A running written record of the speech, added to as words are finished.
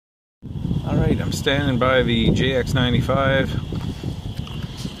Alright, I'm standing by the JX95.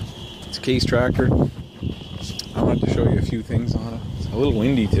 It's a case tractor. I wanted to show you a few things on it. It's a little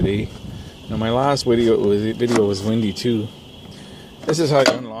windy today. Now my last video was windy too. This is how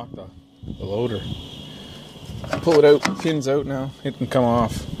you unlock the loader. Pull it out, the pin's out now, it can come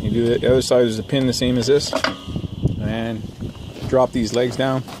off. You do that. The other side is a pin the same as this. And drop these legs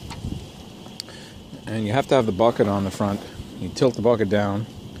down. And you have to have the bucket on the front. You tilt the bucket down.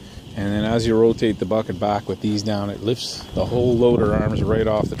 And then as you rotate the bucket back with these down, it lifts the whole loader arms right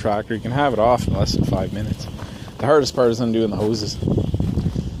off the tractor. You can have it off in less than 5 minutes. The hardest part is undoing the hoses.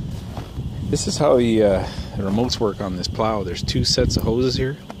 This is how the remotes work on this plow. There's two sets of hoses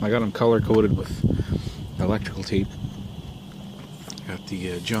here. I got them color coded with electrical tape. Got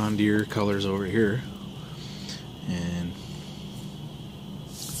the John Deere colors over here. And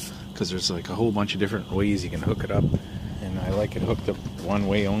because there's like a whole bunch of different ways you can hook it up. And I like it hooked up one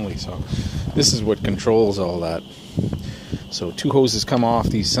way only, so this is what controls all that. So two hoses come off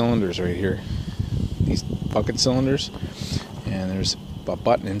these cylinders right here, these bucket cylinders, and there's a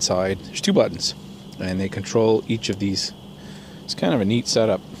button inside. There's two buttons, and they control each of these. It's kind of a neat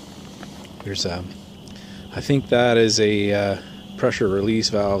setup. There's I think that is a pressure release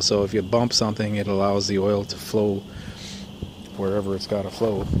valve, so if you bump something, it allows the oil to flow wherever it's got to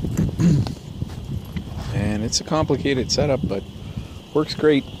flow. And it's a complicated setup, but works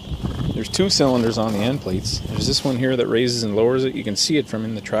great. There's two cylinders on the end plates. There's this one here that raises and lowers it. You can see it from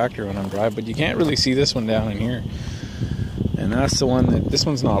in the tractor when I'm driving, but you can't really see this one down in here. And that's the one that, this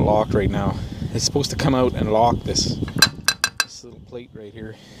one's not locked right now. It's supposed to come out and lock this little plate right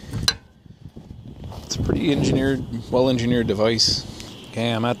here. It's a pretty well-engineered device.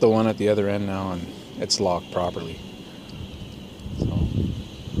 Okay, I'm at the one at the other end now, and it's locked properly. So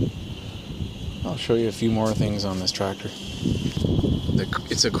I'll show you a few more things on this tractor.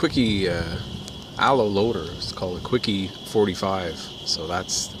 It's a Quickie alloy loader. It's called a Quickie 45. So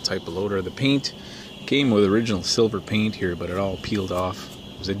that's the type of loader. The paint came with original silver paint here, but it all peeled off.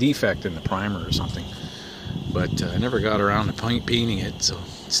 It was a defect in the primer or something. But I never got around to painting it, so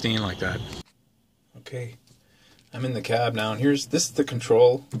it's staying like that. Okay, I'm in the cab now, and this is the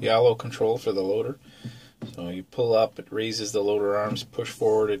control, the alloy control for the loader. So you pull up, it raises the loader arms, push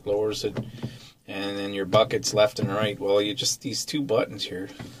forward, it lowers it. And then your buckets left and right. Well, these two buttons here.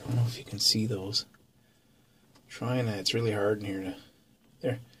 I don't know if you can see those. It's really hard in here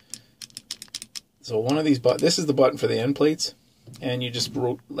there. So one of these this is the button for the end plates, and you just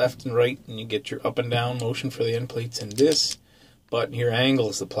left and right, and you get your up and down motion for the end plates. And this button here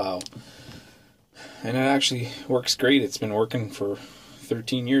angles the plow, and it actually works great. It's been working for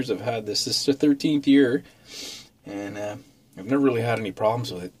 13 years. I've had this. This is the 13th year, and I've never really had any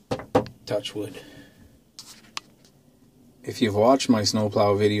problems with it. Touch wood. If you've watched my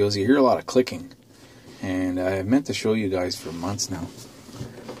snowplow videos, you hear a lot of clicking, and I meant to show you guys for months now.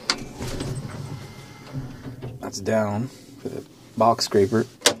 That's down for the box scraper,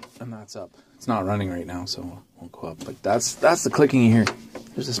 and that's up. It's not running right now, so it won't go up. But that's the clicking you hear.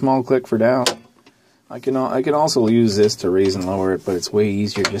 There's a small click for down. I can also use this to raise and lower it, but it's way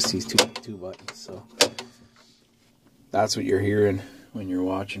easier just these two buttons. So that's what you're hearing when you're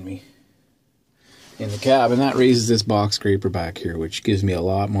watching me in the cab, and that raises this box scraper back here, which gives me a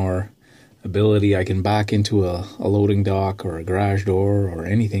lot more ability. I can back into a loading dock or a garage door or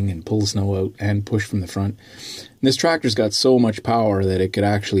anything and pull snow out and push from the front. And this tractor's got so much power that it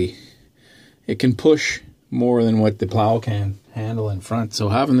can push more than what the plow can handle in front. So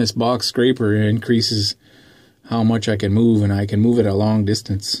having this box scraper increases how much I can move, and I can move it a long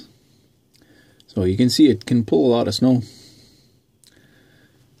distance. So you can see it can pull a lot of snow.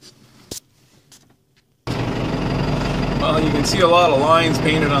 Well, you can see a lot of lines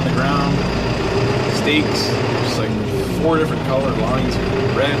painted on the ground, stakes. There's like 4 different colored lines: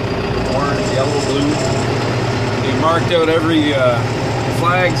 red, orange, yellow, blue. They marked out every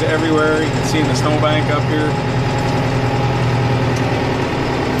flags everywhere. You can see in the snowbank up here.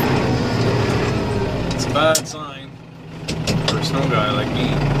 It's a bad sign for a snow guy like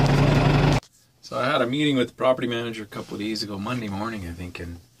me. So I had a meeting with the property manager a couple of days ago, Monday morning, I think,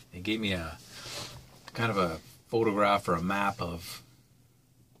 and they gave me a kind of a photograph or a map of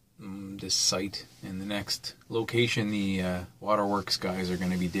this site, and the next location the waterworks guys are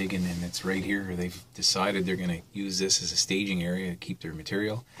going to be digging, and it's right here. They've decided they're going to use this as a staging area to keep their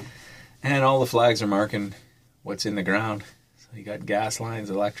material, and all the flags are marking what's in the ground. So you got gas lines,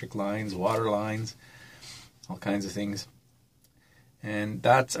 electric lines, water lines, all kinds of things. And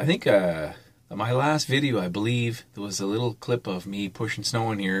that's, I think, my last video, I believe, there was a little clip of me pushing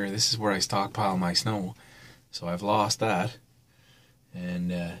snow in here. This is where I stockpile my snow. So I've lost that.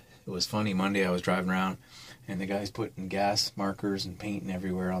 And it was funny. Monday I was driving around, and the guy's putting gas markers and painting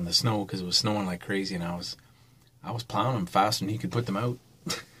everywhere on the snow because it was snowing like crazy, and I was plowing them faster than he could put them out.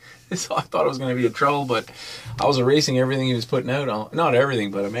 So I thought I was going to be in trouble, but I was erasing everything he was putting out. Not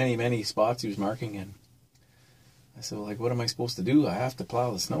everything, but many spots he was marking. And I said, well, like, what am I supposed to do? I have to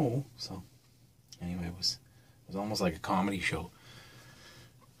plow the snow. So anyway, it was almost like a comedy show.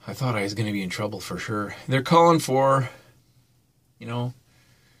 I thought I was going to be in trouble for sure. They're calling for,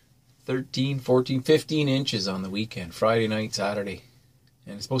 13, 14, 15 inches on the weekend, Friday night, Saturday.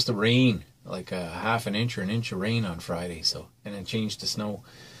 And it's supposed to rain, like a half an inch or an inch of rain on Friday. So, and then change to snow.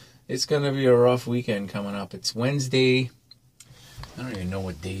 It's going to be a rough weekend coming up. It's Wednesday. I don't even know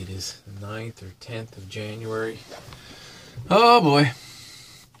what day it is. The 9th or 10th of January. Oh boy.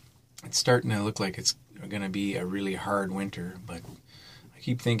 It's starting to look like it's going to be a really hard winter. But I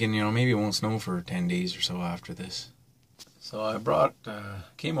keep thinking, maybe it won't snow for 10 days or so after this. So I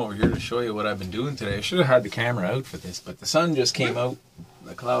came over here to show you what I've been doing today. I should have had the camera out for this, but the sun just came out.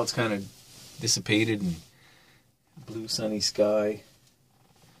 The clouds kind of dissipated and blue sunny sky.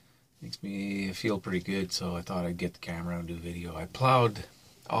 Makes me feel pretty good, so I thought I'd get the camera out and do a video. I plowed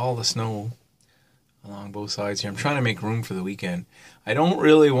all the snow along both sides here. I'm trying to make room for the weekend. I don't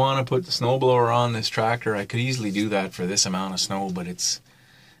really want to put the snowblower on this tractor. I could easily do that for this amount of snow, but it's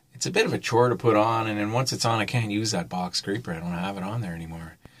a bit of a chore to put on, and then once it's on, I can't use that box scraper. I don't have it on there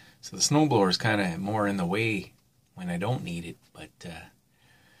anymore. So the snowblower is kind of more in the way when I don't need it, but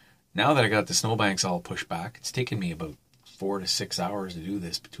now that I got the snowbanks all pushed back, it's taken me about 4 to 6 hours to do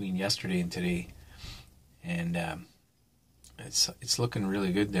this between yesterday and today, and it's looking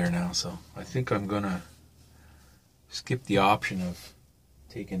really good there now. So I think I'm gonna skip the option of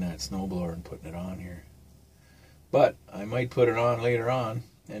taking that snowblower and putting it on here, but I might put it on later on,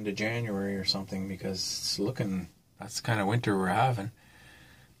 end of January or something, because it's looking, that's the kind of winter we're having.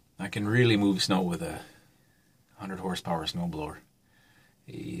 I can really move snow with a 100 horsepower snowblower.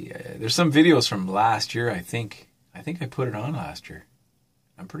 There's some videos from last year. I think I put it on last year.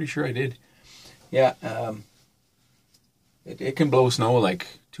 I'm pretty sure I did. Yeah, it can blow snow like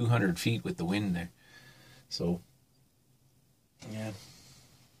 200 feet with the wind there. So, yeah.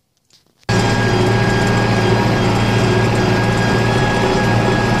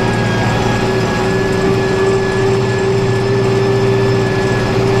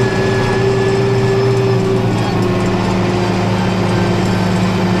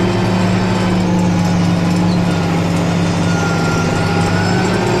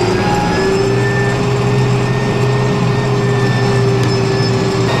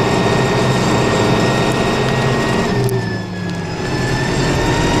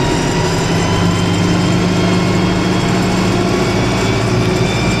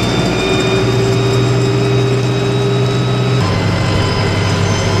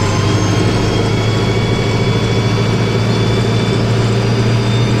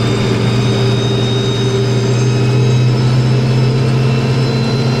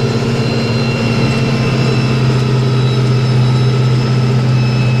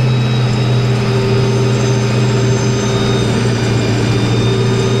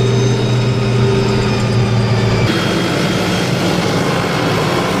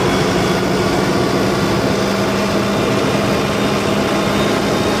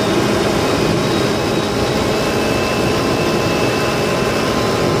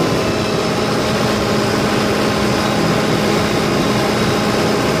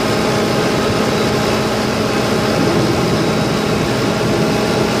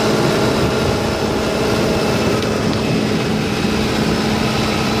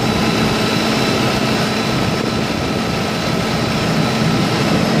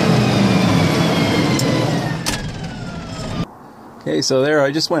 Okay, so there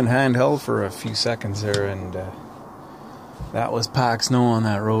I just went handheld for a few seconds there, and that was packed snow on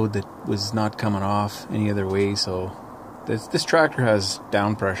that road that was not coming off any other way. So this tractor has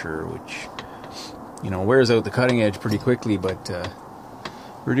down pressure, which wears out the cutting edge pretty quickly, but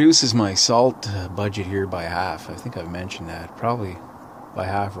reduces my salt budget here by half. I think I've mentioned that, probably by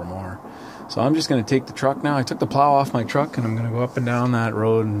half or more. So I'm just going to take the truck now. I took the plow off my truck, and I'm going to go up and down that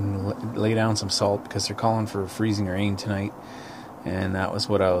road and lay down some salt because they're calling for freezing rain tonight. And that was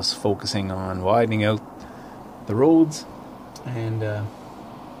what I was focusing on, widening out the roads and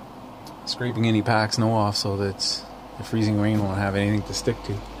scraping any packed snow off so that the freezing rain won't have anything to stick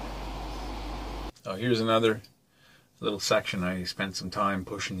to. Oh, here's another little section. I spent some time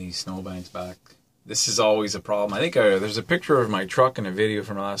pushing these snowbanks back. This is always a problem. I think there's a picture of my truck in a video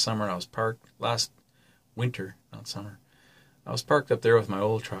from last summer. I was parked last winter, not summer. I was parked up there with my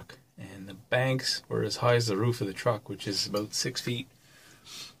old truck, and the banks were as high as the roof of the truck, which is about 6 feet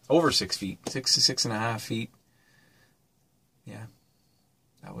over 6 feet, 6 to 6.5 feet. Yeah,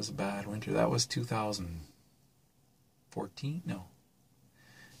 that was a bad winter. That was 2014. No.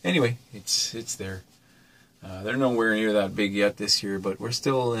 Anyway, it's there. They're nowhere near that big yet this year, but we're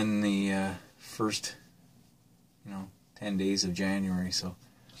still in the first, 10 days of January, so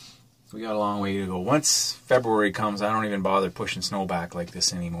we got a long way to go. Once February comes, I don't even bother pushing snow back like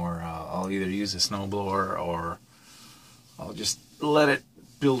this anymore. I'll either use a snowblower or I'll just let it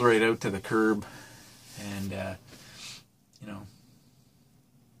build right out to the curb, and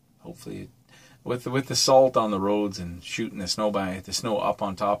hopefully with the salt on the roads and shooting the snow up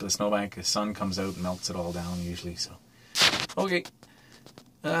on top of the snowbank, the sun comes out and melts it all down usually. So okay,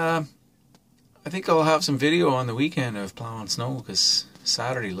 I think I'll have some video on the weekend of plowing snow, because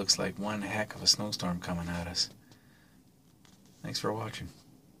Saturday looks like one heck of a snowstorm coming at us. Thanks for watching.